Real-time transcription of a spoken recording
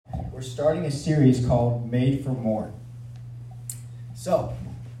we're starting a series called Made for More. So,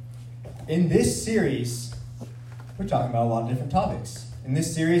 in this series, we're talking about a lot of different topics. In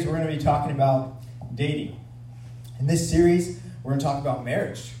this series, we're going to be talking about dating. In this series, we're going to talk about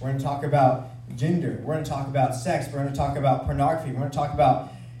marriage. We're going to talk about gender. We're going to talk about sex. We're going to talk about pornography. We're going to talk about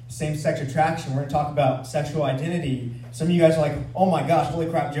same-sex attraction. We're going to talk about sexual identity. Some of you guys are like, oh my gosh, holy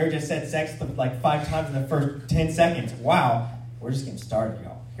crap, Jared just said sex like 5 times in the first 10 seconds. Wow. We're just getting started,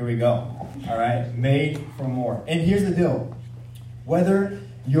 y'all. Here we go. All right, made for more. And here's the deal. Whether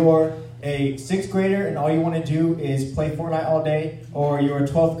you're a 6th grader and all you want to do is play Fortnite all day, or you're a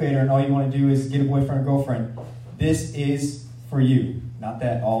 12th grader and all you want to do is get a boyfriend or girlfriend, this is for you. Not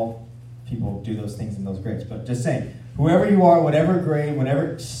that all people do those things in those grades, but just saying, whoever you are, whatever grade,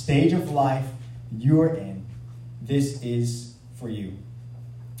 whatever stage of life you're in, this is for you.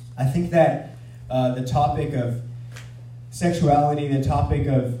 I think that the topic of sexuality, the topic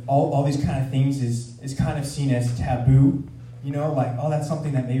of all these kind of things is kind of seen as taboo. You know, like, oh, that's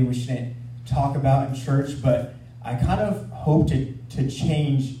something that maybe we shouldn't talk about in church, but I kind of hope to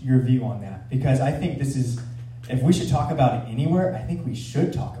change your view on that, because I think this is, if we should talk about it anywhere, I think we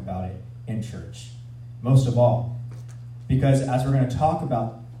should talk about it in church, most of all. Because as we're going to talk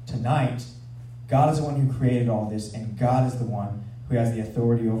about tonight, God is the one who created all this, and God is the one who has the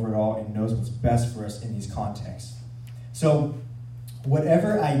authority over it all and knows what's best for us in these contexts. So,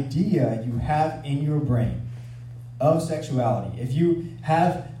 whatever idea you have in your brain of sexuality, if you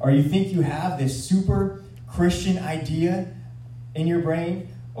have, or you think you have this super Christian idea in your brain,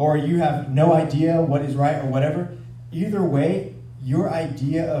 or you have no idea what is right or whatever, either way, your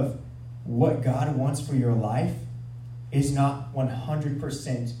idea of what God wants for your life is not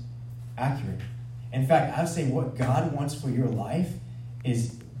 100% accurate. In fact, I would say what God wants for your life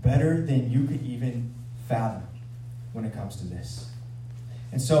is better than you could even fathom when it comes to this.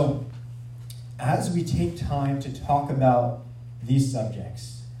 And so, as we take time to talk about these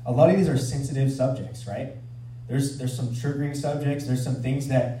subjects, a lot of these are sensitive subjects, right? There's some triggering subjects. There's some things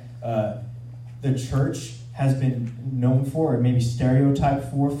that the church has been known for, or maybe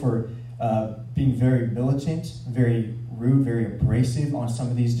stereotyped for being very militant, very rude, very abrasive on some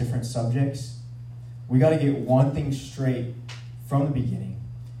of these different subjects. We got to get one thing straight from the beginning,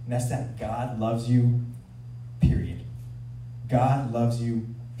 and that's that God loves you, period. God loves you,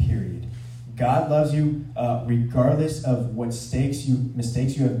 period. God loves you regardless of what mistakes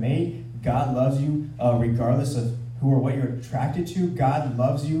you have made. God loves you regardless of who or what you're attracted to. God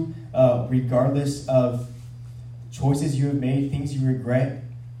loves you regardless of choices you have made, things you regret,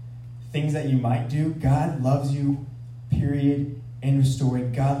 things that you might do. God loves you, period. End of story.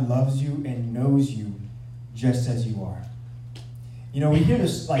 God loves you and knows you just as you are. You know, we hear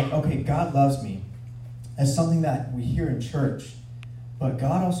this like, okay, God loves me, as something that we hear in church, but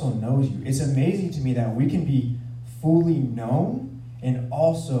God also knows you. It's amazing to me that we can be fully known and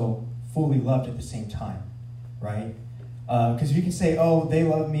also fully loved at the same time, right? Because you can say, oh, they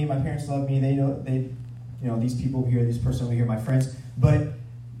love me, my parents love me, these people over here, this person over here, my friends, but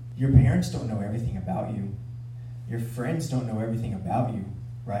your parents don't know everything about you. Your friends don't know everything about you,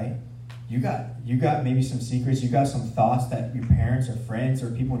 right? You got maybe some secrets, you got some thoughts that your parents or friends or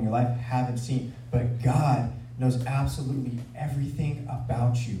people in your life haven't seen, but God knows absolutely everything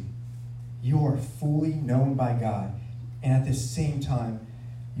about you. You are fully known by God, and at the same time,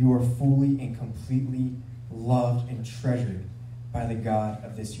 you are fully and completely loved and treasured by the God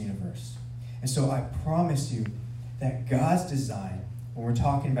of this universe. And so I promise you that God's design, when we're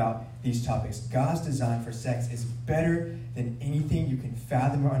talking about these topics, God's design for sex is better than anything you can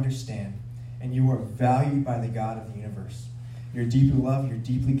fathom or understand, and you are valued by the God of the universe. You're deeply loved, you're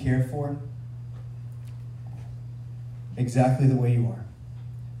deeply cared for, exactly the way you are.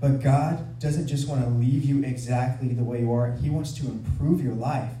 But God doesn't just want to leave you exactly the way you are. He wants to improve your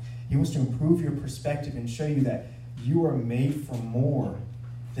life. He wants to improve your perspective and show you that you are made for more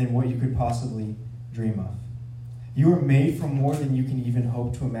than what you could possibly dream of. You are made for more than you can even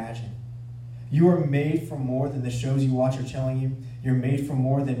hope to imagine. You are made for more than the shows you watch are telling you. You're made for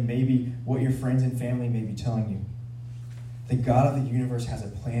more than maybe what your friends and family may be telling you. The God of the universe has a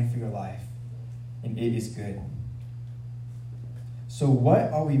plan for your life, and it is good. So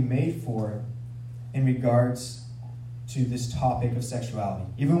what are we made for in regards to this topic of sexuality?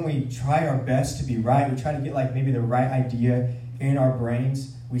 Even when we try our best to be right, we try to get like maybe the right idea in our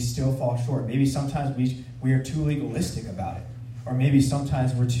brains, we still fall short. Maybe sometimes we are too legalistic about it. Or maybe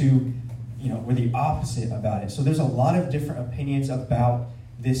sometimes we're the opposite about it. So there's a lot of different opinions about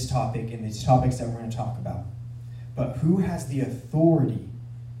this topic and these topics that we're going to talk about. But who has the authority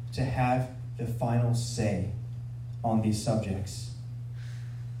to have the final say on these subjects?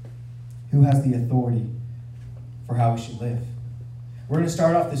 Who has the authority for how we should live? We're going to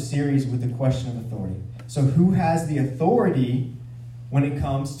start off this series with the question of authority. So who has the authority when it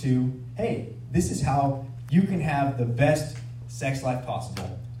comes to, hey, this is how you can have the best sex life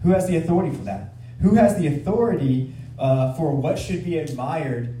possible? Who has the authority for that? Who has the authority for what should be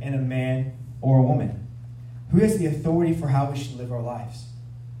admired in a man or a woman? Who has the authority for how we should live our lives?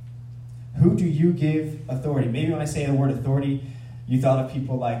 Who do you give authority? Maybe when I say the word authority, you thought of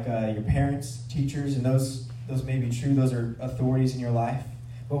people like your parents, teachers, and those may be true. Those are authorities in your life.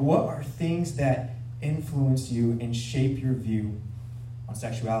 But what are things that influence you and shape your view on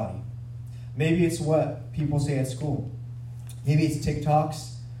sexuality? Maybe it's what people say at school. Maybe it's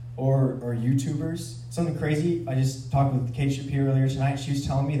TikToks or YouTubers. Something crazy. I just talked with Kate Shapiro earlier tonight. She was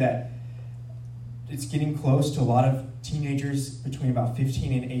telling me that it's getting close to a lot of teenagers between about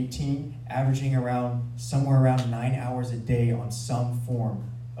 15 and 18 averaging somewhere around 9 hours a day on some form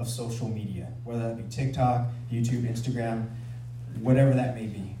of social media, whether that be TikTok, YouTube, Instagram, whatever that may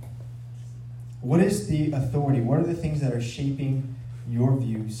be. What is the authority? What are the things that are shaping your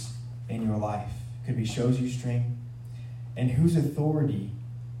views in your life? Could be shows you stream. And whose authority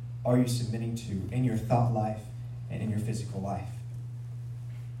are you submitting to in your thought life and in your physical life?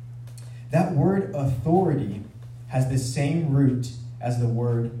 That word authority has the same root as the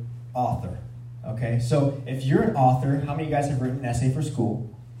word author. Okay, so if you're an author, how many of you guys have written an essay for school?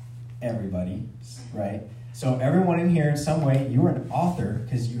 Everybody, right? So everyone in here in some way, you were an author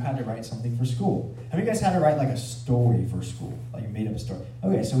because you had to write something for school. How many of you guys had to write like a story for school? Like you made up a story.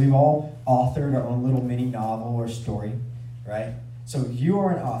 Okay, so we've all authored our own little mini novel or story, right? So you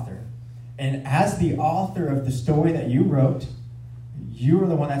are an author. And as the author of the story that you wrote, you are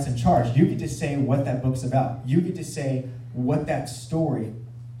the one that's in charge. You get to say what that book's about. You get to say what that story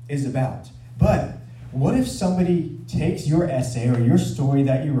is about. But what if somebody takes your essay or your story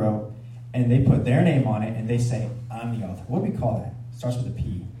that you wrote and they put their name on it and they say, I'm the author? What do we call that? It starts with a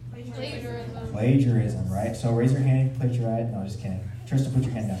P. Plagiarism. Plagiarism, right? So raise your hand, plagiarize. No, just kidding. Tristan, put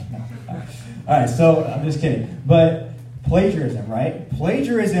your hand down. No. All right, so I'm just kidding. But plagiarism, right?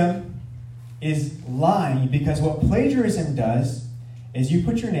 Plagiarism is lying, because what plagiarism does is you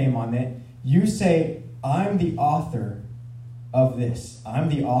put your name on it. You say, I'm the author of this. I'm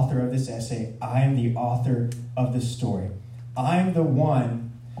the author of this essay. I am the author of this story. I'm the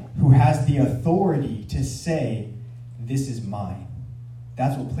one who has the authority to say, this is mine.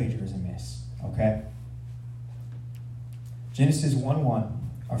 That's what plagiarism is, okay? Genesis 1:1,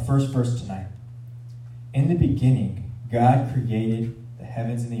 our first verse tonight. In the beginning, God created the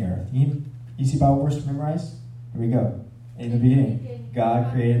heavens and the earth. Easy Bible verse to memorize? Here we go. In the beginning,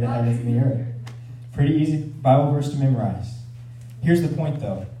 God created the heavens and the earth. Pretty easy Bible verse to memorize. Here's the point,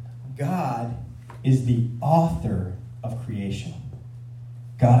 though. God is the author of creation.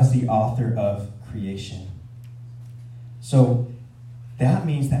 God is the author of creation. So that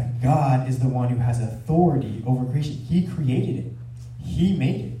means that God is the one who has authority over creation. He created it. He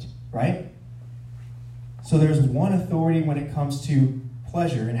made it, right? So there's one authority when it comes to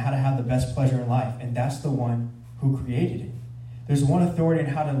pleasure and how to have the best pleasure in life, and that's the one who created it. There's one authority in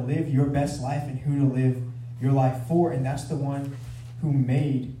how to live your best life and who to live your life for, and that's the one who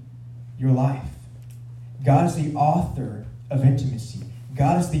made your life. God is the author of intimacy.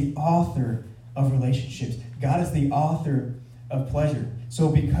 God is the author of relationships. God is the author of pleasure. So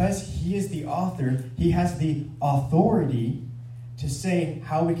because he is the author, he has the authority to say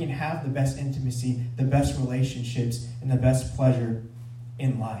how we can have the best intimacy, the best relationships, and the best pleasure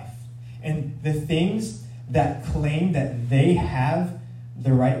in life. And the things that claim that they have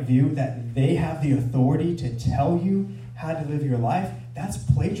the right view, that they have the authority to tell you how to live your life, that's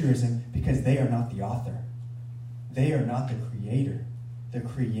plagiarism, because they are not the author. They are not the creator. The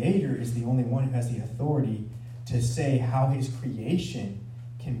creator is the only one who has the authority to say how his creation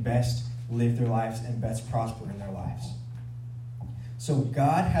can best live their lives and best prosper in their lives. So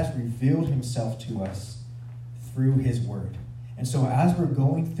God has revealed himself to us through his word. And so as we're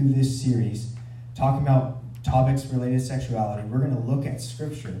going through this series, talking about topics related to sexuality, we're going to look at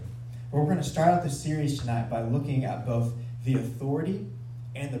Scripture. We're going to start out the series tonight by looking at both the authority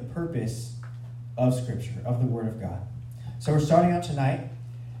and the purpose of Scripture, of the Word of God. So we're starting out tonight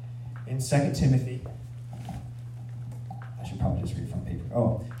in 2 Timothy. I should probably just read from paper.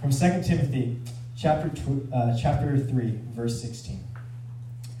 From 2 Timothy chapter 3, verse 16.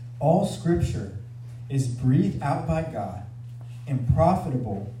 All Scripture is breathed out by God and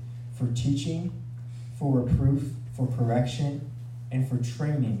profitable for teaching, for reproof, for correction, and for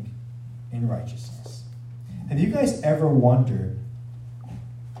training in righteousness. Have you guys ever wondered,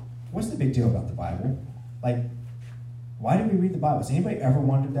 what's the big deal about the Bible? Like, Why do we read the Bible? Has anybody ever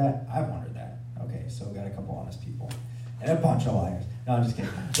wondered that? I've wondered that. Okay, so we got a couple honest people. And a bunch of liars. No, I'm just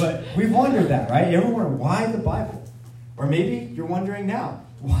kidding. But we've wondered that, right? You ever wonder why the Bible? Or maybe you're wondering now.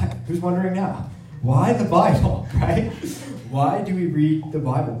 Why? Who's wondering now? Why the Bible, right? Why do we read the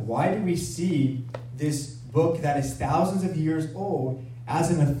Bible? Why do we see this book that is thousands of years old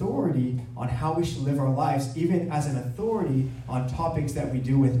as an authority on how we should live our lives, even as an authority on topics that we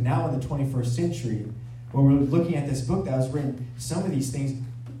deal with now in the 21st century? When we're looking at this book that was written, some of these things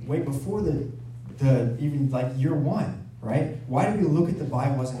way before the even like year one, right? Why do we look at the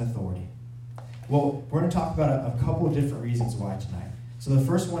Bible as an authority? Well, we're going to talk about a couple of different reasons why tonight. So the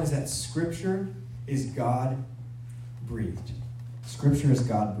first one is that Scripture is God-breathed. Scripture is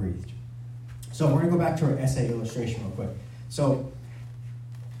God-breathed. So we're going to go back to our essay illustration real quick. So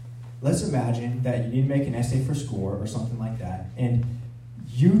let's imagine that you need to make an essay for score or something like that, and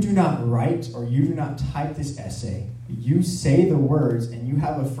you do not write or you do not type this essay. You say the words, and you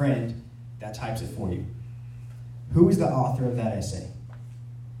have a friend that types it for you. Who is the author of that essay?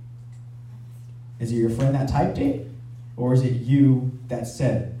 Is it your friend that typed it? Or is it you that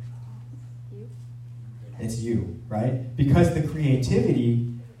said it? You. It's you, right? Because the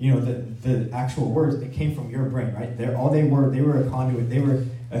creativity, the actual words, it came from your brain, right? They were a conduit. They were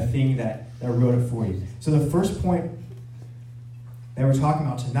a thing that wrote it for you. So the first point that we're talking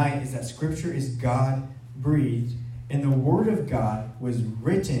about tonight is that Scripture is God-breathed, and the Word of God was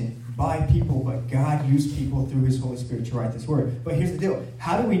written by people, but God used people through His Holy Spirit to write this Word. But here's the deal.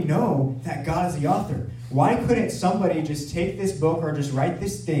 How do we know that God is the author? Why couldn't somebody just take this book or just write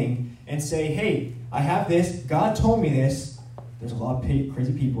this thing and say, hey, I have this, God told me this. There's a lot of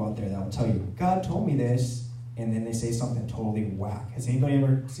crazy people out there that will tell you, God told me this, and then they say something totally whack. Has anybody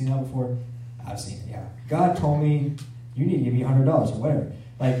ever seen that before? I've seen it, yeah. God told me you need to give me $100 or whatever.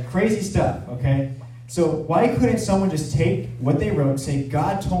 Like crazy stuff, okay? So why couldn't someone just take what they wrote and say,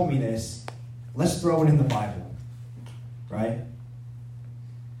 God told me this, let's throw it in the Bible, right?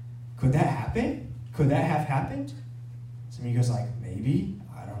 Could that happen? Could that have happened? Some of you guys are like, maybe,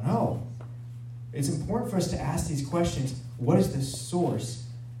 I don't know. It's important for us to ask these questions. What is the source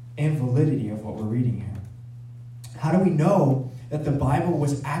and validity of what we're reading here? How do we know that the Bible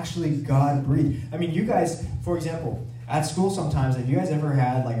was actually God-breathed? I mean, you guys, for example, at school sometimes, have you guys ever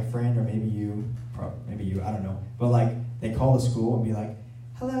had like a friend, or maybe you, I don't know, but like they call the school and be like,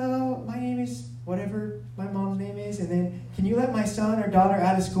 hello, my name is whatever my mom's name is, and then can you let my son or daughter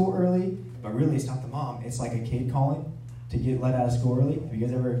out of school early? But really, it's not the mom. It's like a kid calling to get let out of school early. Have you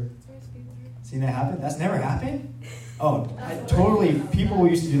guys ever seen that happen? That's never happened? Oh, people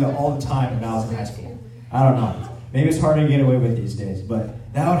used to do that all the time when I was in high school. I don't know. Maybe it's harder to get away with these days,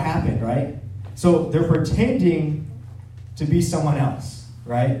 but that would happen, right? So they're pretending to be someone else,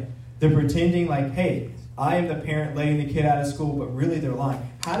 right? They're pretending like, hey, I am the parent letting the kid out of school, but really they're lying.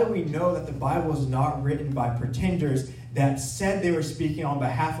 How do we know that the Bible is not written by pretenders that said they were speaking on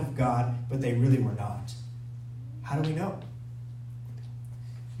behalf of God, but they really were not? How do we know?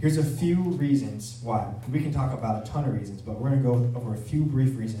 Here's a few reasons why. We can talk about a ton of reasons, but we're going to go over a few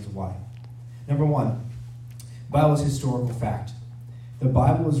brief reasons why. Number one, the Bible is historical fact. The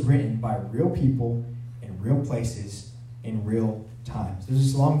Bible was written by real people in real places in real times. There's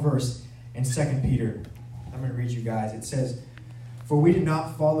this long verse in 2 Peter. I'm going to read you guys. It says, for we did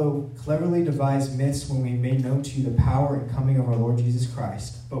not follow cleverly devised myths when we made known to you the power and coming of our Lord Jesus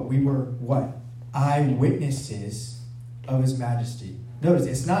Christ, but we were what? Eyewitnesses of His majesty. Notice,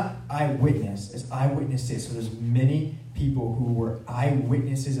 it's not eyewitness, it's eyewitnesses. So there's many people who were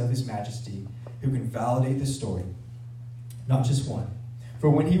eyewitnesses of His majesty who can validate the story. Not just one. For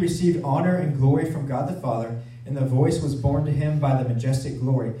when He received honor and glory from God the Father, and the voice was borne to Him by the majestic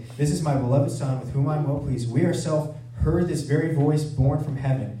glory, this is my beloved Son, with whom I am well pleased. We ourselves heard this very voice borne from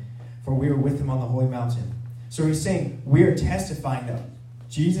heaven, for we were with Him on the holy mountain. So He's saying, we are testifying that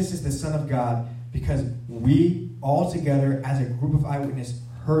Jesus is the Son of God because we all together as a group of eyewitnesses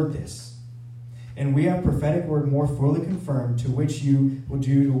heard this. And we have prophetic word more fully confirmed, to which you will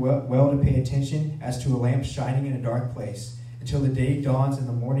do well to pay attention as to a lamp shining in a dark place, until the day dawns and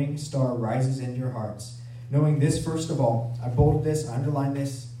the morning star rises in your hearts. Knowing this, first of all, I bolded this, I underlined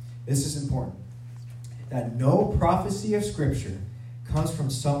this. This is important. That no prophecy of Scripture comes from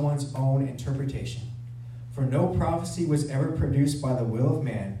someone's own interpretation. For no prophecy was ever produced by the will of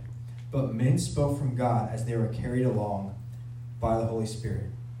man, but men spoke from God as they were carried along by the Holy Spirit.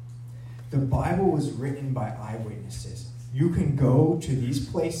 The Bible was written by eyewitnesses. You can go to these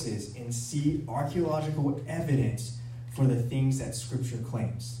places and see archaeological evidence for the things that Scripture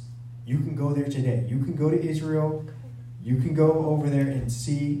claims. You can go there today. You can go to Israel. You can go over there and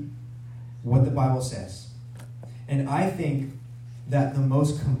see what the Bible says. And I think that the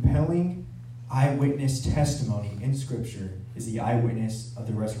most compelling eyewitness testimony in Scripture is the eyewitness of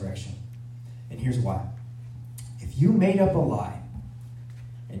the resurrection. And here's why. If you made up a lie,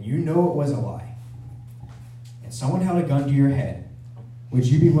 and you know it was a lie, and someone held a gun to your head, would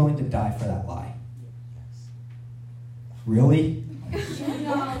you be willing to die for that lie? Really?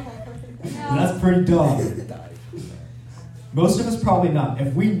 No. That's pretty dumb. Most of us probably not.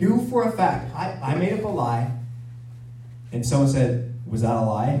 If we knew for a fact, I made up a lie, and someone said, was that a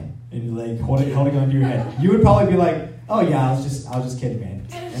lie? And you like hold a gun to your head. You would probably be like, oh yeah, I was just kidding, man.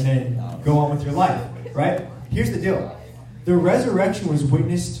 And then go on with your life, right? Here's the deal. The resurrection was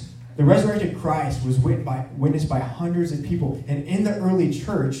witnessed, the resurrected Christ was witnessed by hundreds of people. And in the early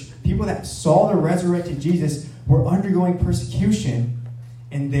church, people that saw the resurrected Jesus were undergoing persecution,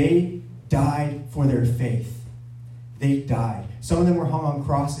 and they died for their faith. They died. Some of them were hung on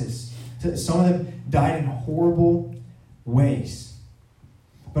crosses. Some of them died in horrible ways.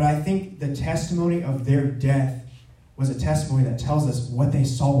 But I think the testimony of their death was a testimony that tells us what they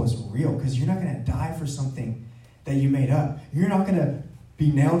saw was real. Because you're not going to die for something that you made up. You're not going to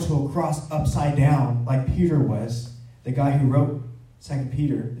be nailed to a cross upside down like Peter was, the guy who wrote 2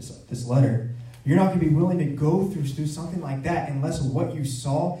 Peter, this letter. You're not going to be willing to go through something like that unless what you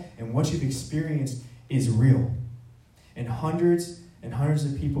saw and what you've experienced is real. And hundreds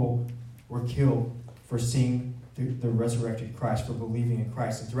of people were killed for seeing the resurrected Christ, for believing in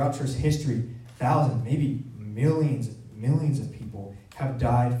Christ. And throughout church history, thousands, maybe millions of people have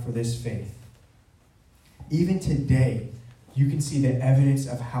died for this faith. Even today, you can see the evidence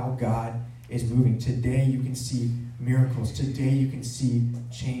of how God is moving. Today, you can see miracles. Today, you can see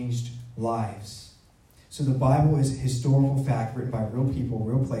changed lives. So the Bible is historical fact written by real people,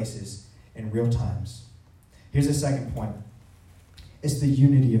 real places, and real times. Here's the second point. It's the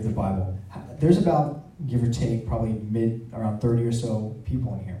unity of the Bible. There's about, give or take, probably around 30 or so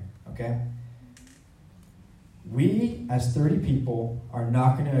people in here, okay? We, as 30 people, are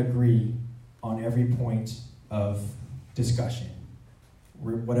not going to agree on every point of discussion,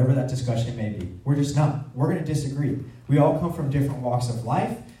 whatever that discussion may be. We're just not. We're going to disagree. We all come from different walks of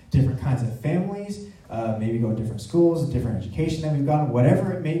life, different kinds of families, maybe go to different schools, different education that we've gotten,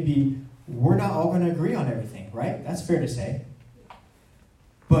 whatever it may be. We're not all going to agree on everything, right? That's fair to say.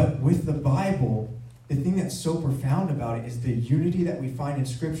 But with the Bible, the thing that's so profound about it is the unity that we find in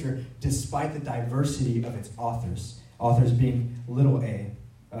Scripture despite the diversity of its authors. Authors being little a,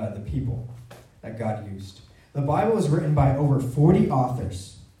 the people that God used. The Bible is written by over 40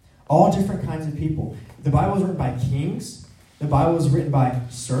 authors, all different kinds of people. The Bible was written by kings. The Bible was written by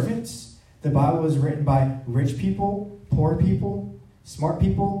servants. The Bible was written by rich people, poor people, smart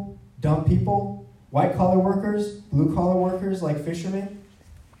people, dumb people, white-collar workers, blue-collar workers like fishermen,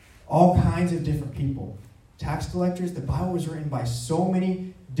 all kinds of different people. Tax collectors. The Bible was written by so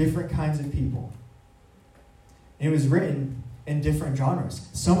many different kinds of people. And it was written in different genres.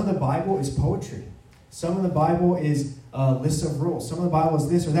 Some of the Bible is poetry. Some of the Bible is lists of rules. Some of the Bible is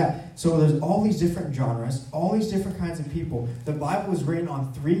this or that. So there's all these different genres, all these different kinds of people. The Bible was written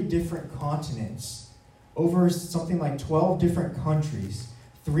on 3 different continents, over something like 12 different countries,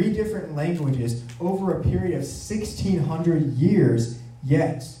 3 different languages, over a period of 1,600 years,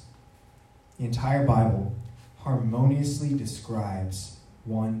 yet the entire Bible harmoniously describes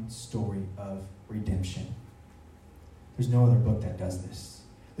one story of redemption. There's no other book that does this.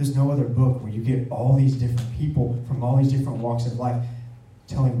 There's no other book where you get all these different people from all these different walks of life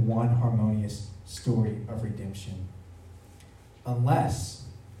telling one harmonious story of redemption. Unless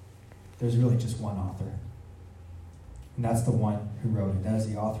there's really just one author. And that's the one who wrote it. That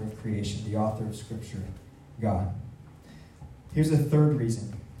is the author of creation, the author of Scripture, God. Here's the third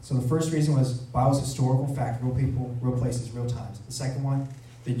reason. So the first reason was Bible's historical fact, real people, real places, real times. The second one,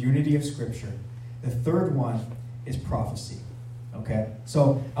 the unity of Scripture. The third one is prophecy. Okay?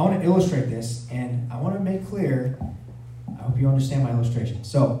 So I want to illustrate this, and I want to make clear, I hope you understand my illustration.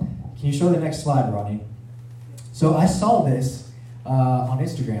 So, can you show the next slide, Rodney? So I saw this on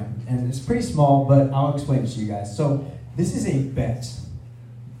Instagram, and it's pretty small, but I'll explain it to you guys. So this is a bet.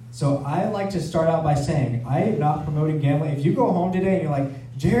 So I like to start out by saying, I am not promoting gambling. If you go home today and you're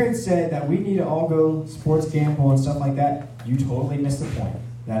like, Jared said that we need to all go sports gamble and stuff like that, you totally missed the point.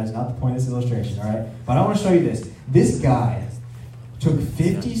 That is not the point of this illustration, all right? But I want to show you this. This guy took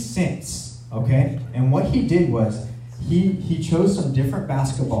 50 cents, okay? And what he did was he chose some different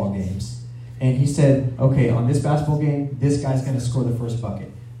basketball games, and he said, okay, on this basketball game, this guy's going to score the first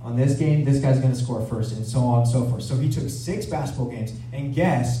bucket. On this game, this guy's going to score first, and so on and so forth. So he took 6 basketball games and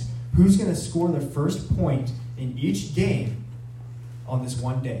guessed who's going to score the first point in each game on this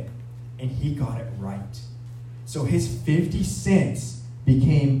one day. And he got it right. So his 50 cents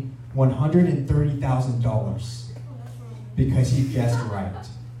became $130,000 because he guessed right.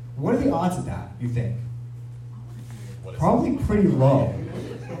 What are the odds of that, you think? Probably pretty low,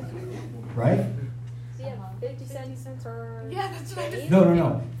 right? Yeah, 50 cents per... Yeah, that's what I was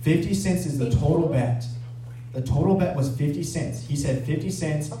No. 50 cents is the total bet. The total bet was 50 cents. He said 50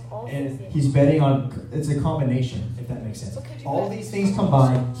 cents, and he's betting on, it's a combination, if that makes sense. All these things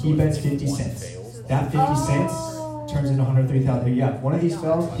combined, he bets 50 cents. That 50 cents turns into 103,000. Yeah, if one of these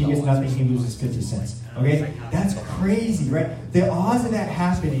fails, he gets nothing, he loses 50 cents. Okay? That's crazy, right? The odds of that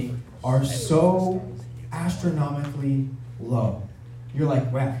happening are so astronomically low. You're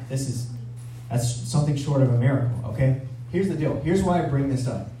like, wow, that's something short of a miracle, okay? Here's the deal. Here's why I bring this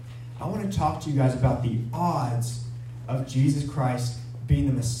up. I want to talk to you guys about the odds of Jesus Christ being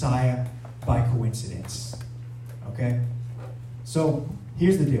the Messiah by coincidence. Okay? So,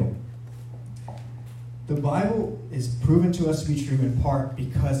 here's the deal. The Bible is proven to us to be true in part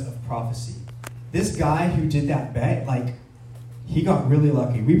because of prophecy. This guy who did that bet, he got really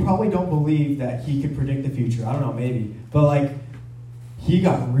lucky. We probably don't believe that he could predict the future. I don't know, maybe. But, he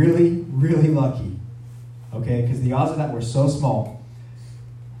got really, really lucky. Okay? Because the odds of that were so small.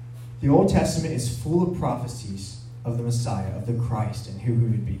 The Old Testament is full of prophecies of the Messiah, of the Christ, and who he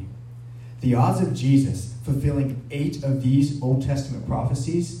would be. The odds of Jesus fulfilling 8 of these Old Testament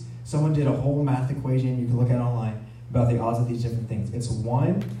prophecies, someone did a whole math equation, you can look at it online, about the odds of these different things. It's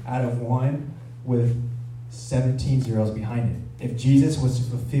 1 out of 1 with 17 zeros behind it. If Jesus was to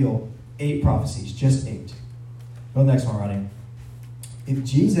fulfill 8 prophecies, just 8. Go to the next one, Ronnie. If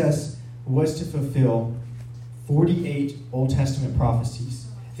Jesus was to fulfill 48 Old Testament prophecies,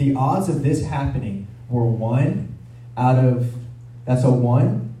 the odds of this happening were 1 out of, that's a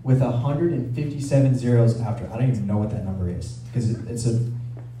 1 with 157 zeros after. I don't even know what that number is, because it's a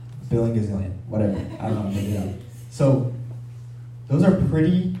billion gazillion, whatever. I don't know, made it up. So those are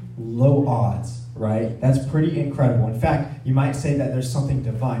pretty low odds, right? That's pretty incredible. In fact, you might say that there's something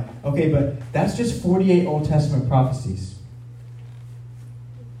divine. Okay, but that's just 48 Old Testament prophecies.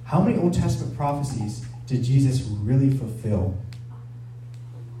 How many Old Testament prophecies did Jesus really fulfill?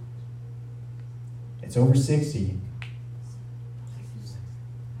 It's over 60.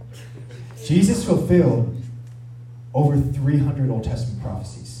 Jesus fulfilled over 300 Old Testament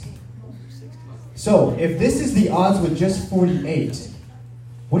prophecies. So, if this is the odds with just 48,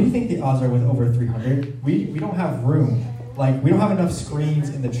 what do you think the odds are with over 300? We don't have room. We don't have enough screens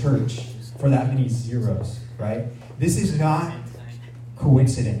in the church for that many zeros, right? This is not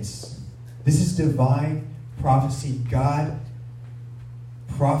coincidence. This is divine prophecy. God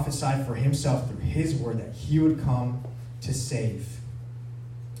prophesied for himself through his word that he would come to save.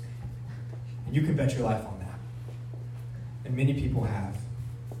 And you can bet your life on that. And many people have.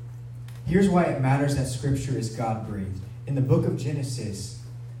 Here's why it matters that Scripture is God-breathed. In the book of Genesis,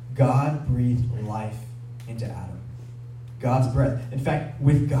 God breathed life into Adam. God's breath. In fact,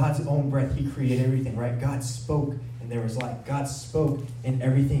 with God's own breath, he created everything, right? God spoke and there was life. God spoke and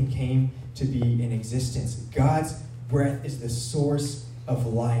everything came to be in existence. God's breath is the source of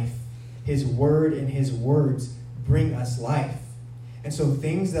life. His word and his words bring us life. And so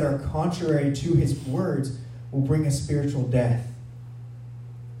things that are contrary to his words will bring us spiritual death.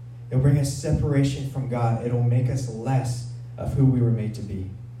 It'll bring us separation from God. It'll make us less of who we were made to be.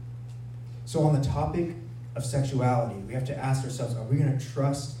 So on the topic of sexuality, we have to ask ourselves, are we going to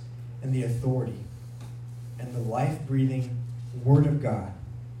trust in the authority and the life-breathing word of God?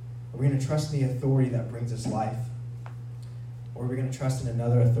 Are we going to trust in the authority that brings us life? Or are we going to trust in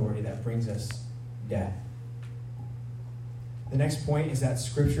another authority that brings us death? The next point is that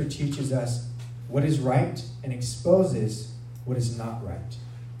Scripture teaches us what is right and exposes what is not right.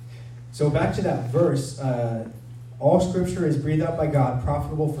 So back to that verse, all Scripture is breathed out by God,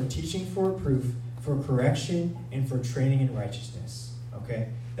 profitable for teaching, for reproof, for correction, and for training in righteousness. Okay?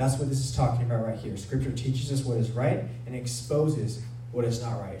 That's what this is talking about right here. Scripture teaches us what is right and exposes what is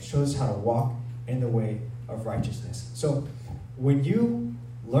not right. It shows us how to walk in the way of righteousness. So when you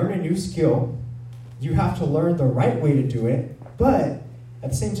learn a new skill, you have to learn the right way to do it, but at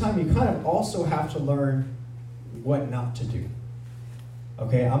the same time, you kind of also have to learn what not to do.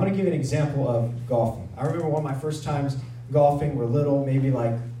 Okay, I'm going to give an example of golfing. I remember one of my first times golfing, we're little, maybe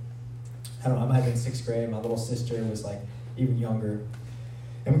I don't know, I might have been 6th grade. My little sister was even younger.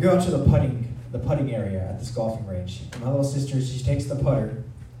 And we go out to the putting area at this golfing range. And my little sister, she takes the putter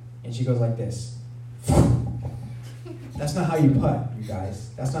and she goes like this. That's not how you putt, you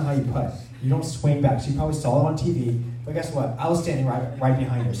guys. That's not how you putt. You don't swing back. She probably saw it on TV, but guess what? I was standing right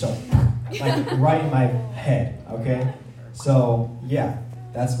behind her, so right in my head, okay? So, yeah,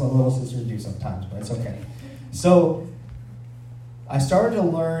 that's what little sisters do sometimes, but it's okay. So I started to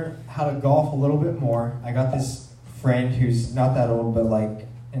learn how to golf a little bit more. I got this friend who's not that old, but like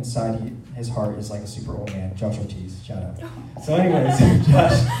inside his heart is like a super old man. Josh Ortiz, shout out. So anyways,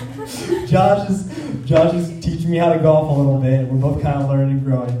 Josh is teaching me how to golf a little bit. We're both kind of learning and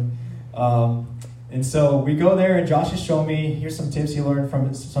growing. And so we go there, and Josh is showing me, here's some tips he learned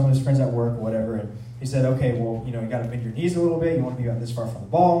from some of his friends at work or whatever. And he said, okay, well, you got to bend your knees a little bit. You want to be about this far from the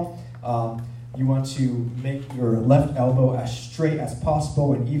ball. You want to make your left elbow as straight as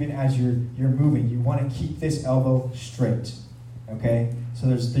possible, and even as you're moving, you want to keep this elbow straight. Okay? So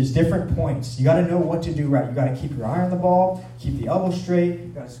there's different points. You got to know what to do right. You got to keep your eye on the ball, keep the elbow straight. You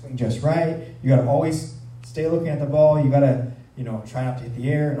got to swing just right. You got to always stay looking at the ball. You got to try not to hit the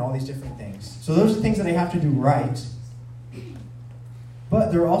air and all these different things. So those are things that I have to do right.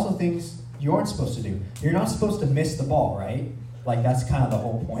 But there are also things you aren't supposed to do. You're not supposed to miss the ball, right? Like, that's kind of the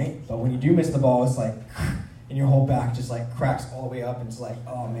whole point. But when you do miss the ball, it's like, and your whole back just like cracks all the way up, and it's like,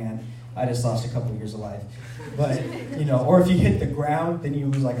 oh man, I just lost a couple of years of life. But, or if you hit the ground, then you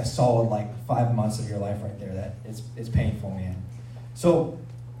lose like a solid 5 months of your life right there. That it's painful, man. So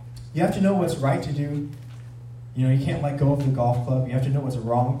you have to know what's right to do. You can't let go of the golf club. You have to know what's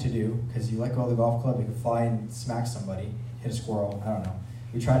wrong to do, because you let go of the golf club, you can fly and smack somebody, hit a squirrel. I don't know.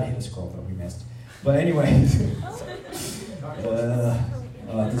 We tried to hit a squirrel, but we missed. But anyways, this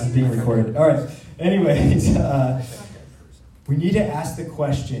is being recorded. All right. Anyways, we need to ask the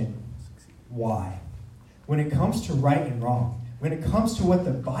question, why? When it comes to right and wrong, when it comes to what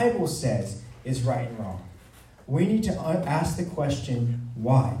the Bible says is right and wrong, we need to ask the question,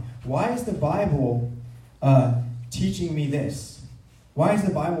 why? Why is the Bible teaching me this? Why is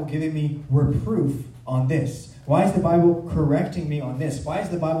the Bible giving me reproof on this? Why is the Bible correcting me on this? Why is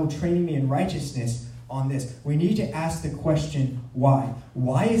the Bible training me in righteousness on this? We need to ask the question, why?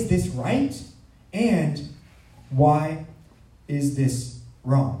 Why is this right? And why is this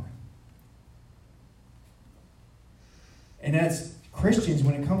wrong? And as Christians,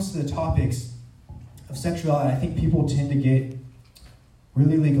 when it comes to the topics of sexuality, I think people tend to get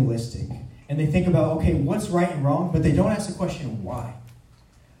really legalistic. And they think about, okay, what's right and wrong, but they don't ask the question, why?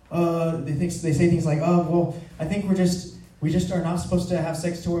 They say things like, oh, well, I think we just are not supposed to have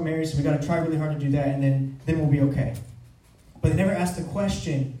sex till we're married, so we got to try really hard to do that, and then we'll be okay. But they never ask the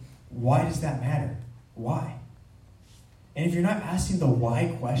question, why does that matter? Why? And if you're not asking the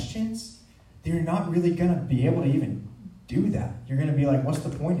why questions, then you're not really going to be able to even do that. You're going to be like, what's the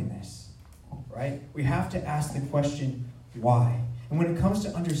point in this? Right? We have to ask the question, why? And when it comes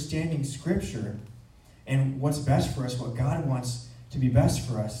to understanding Scripture and what's best for us, what God wants to be best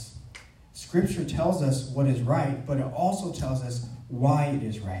for us, Scripture tells us what is right, but it also tells us why it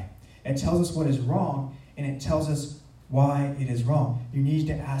is right. It tells us what is wrong, and it tells us why it is wrong. You need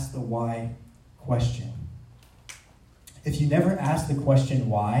to ask the why question. If you never ask the question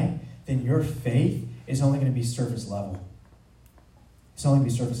why, then your faith is only going to be surface level. It's only going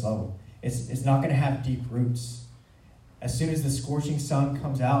to be surface level. It's not going to have deep roots. As soon as the scorching sun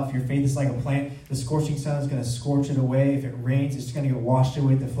comes out, if your faith is like a plant, the scorching sun is going to scorch it away. If it rains, it's going to get washed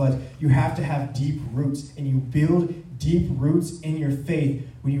away with the floods. You have to have deep roots, and you build deep roots in your faith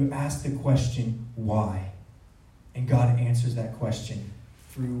when you ask the question, why? And God answers that question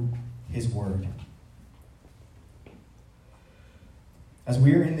through His Word. As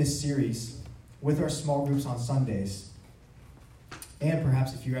we are in this series with our small groups on Sundays, and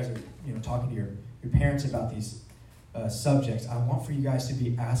perhaps if you guys are talking to your parents about these subjects, I want for you guys to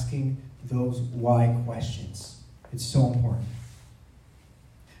be asking those why questions. It's so important.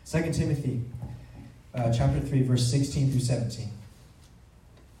 2 Timothy chapter 3, verse 16 through 17.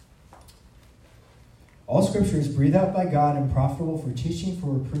 All Scripture is breathed out by God and profitable for teaching, for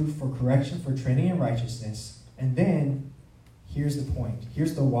reproof, for correction, for training in righteousness. And then, here's the point.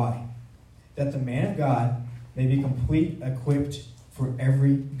 Here's the why. That the man of God may be complete, equipped for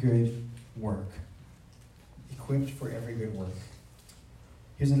every good work. Equipped for every good work.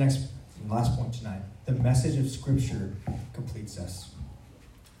 Here's the next and last point tonight. The message of Scripture completes us.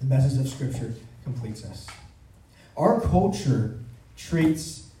 The message of Scripture completes us. Our culture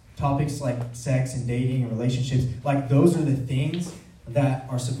treats topics like sex and dating and relationships like those are the things that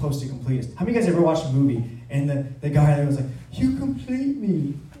are supposed to complete us. How many of you guys ever watched a movie and the guy that was like, you complete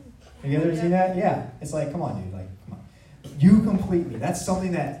me? Have you ever seen that? Yeah. It's like, come on, dude. Like, come on. You complete me. That's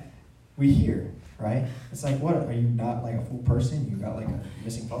something that we hear, right? It's like, what? Are you not like a full person? You got like a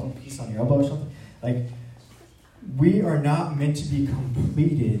missing puzzle piece on your elbow or something? Like, we are not meant to be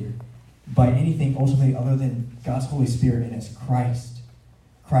completed by anything ultimately other than God's Holy Spirit and it's Christ.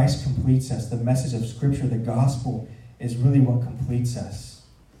 Christ completes us. The message of Scripture, the gospel, is really what completes us.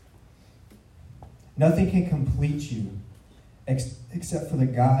 Nothing can complete you except for the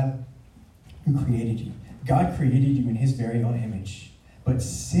God who created you. God created you in his very own image. But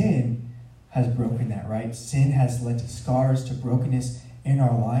sin has broken that, right? Sin has led to scars, to brokenness in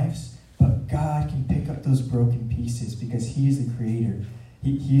our lives. But God can pick up those broken pieces because he is the creator.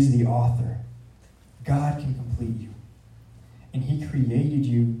 He is the author. God can complete you. And he created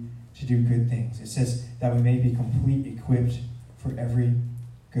you to do good things. It says that we may be complete, equipped for every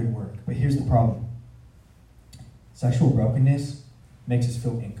good work. But here's the problem. Sexual brokenness makes us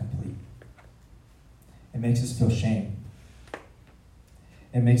feel incomplete. It makes us feel shame.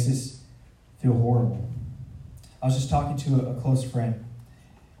 It makes us feel horrible. I was just talking to a close friend,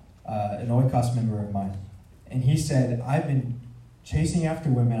 an Oikos member of mine, and he said, I've been chasing after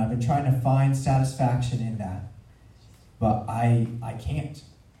women. I've been trying to find satisfaction in that, but I can't.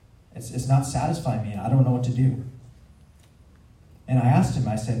 It's not satisfying me, and I don't know what to do. And I asked him,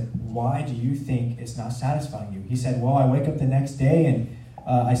 I said, why do you think it's not satisfying you? He said, well, I wake up the next day and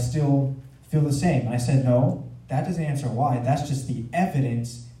I still feel the same. And I said, no, that doesn't answer why. That's just the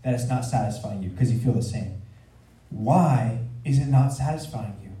evidence that it's not satisfying you because you feel the same. Why is it not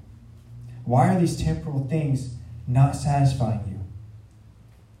satisfying you? Why are these temporal things not satisfying you?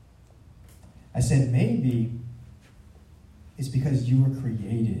 I said, maybe it's because you were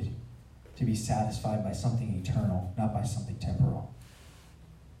created to be satisfied by something eternal, not by something temporal.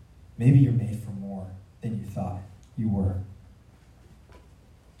 Maybe you're made for more than you thought you were.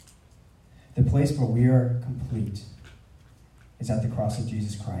 The place where we are complete is at the cross of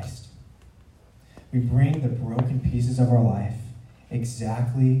Jesus Christ. We bring the broken pieces of our life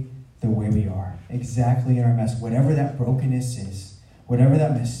exactly the way we are, exactly in our mess. Whatever that brokenness is, whatever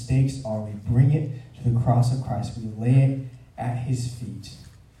that mistakes are, we bring it to the cross of Christ. We lay it at his feet.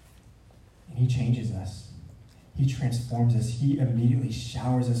 And he changes us. He transforms us. He immediately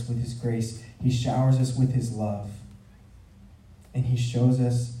showers us with his grace. He showers us with his love. And he shows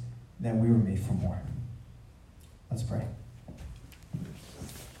us that we were made for more. Let's pray.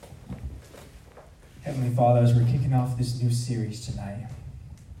 Heavenly Father, as we're kicking off this new series tonight,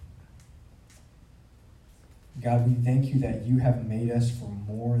 God, we thank you that you have made us for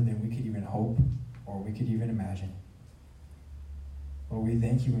more than we could even hope or we could even imagine. Lord, we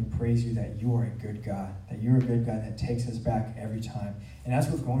thank you and praise you that you are a good God, that you're a good God that takes us back every time. And as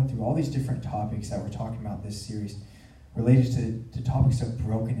we're going through all these different topics that we're talking about this series, related to topics of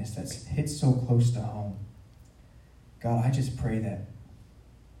brokenness that's hit so close to home, God, I just pray that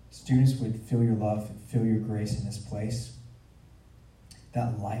students would feel your love and feel your grace in this place,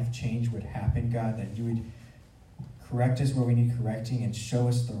 that life change would happen, God, that you would correct us where we need correcting and show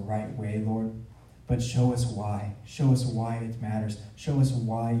us the right way, Lord. But show us why. Show us why it matters. Show us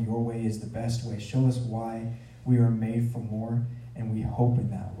why your way is the best way. Show us why we are made for more, and we hope in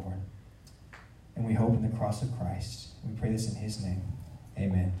that, Lord. And we hope in the cross of Christ. We pray this in his name.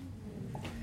 Amen.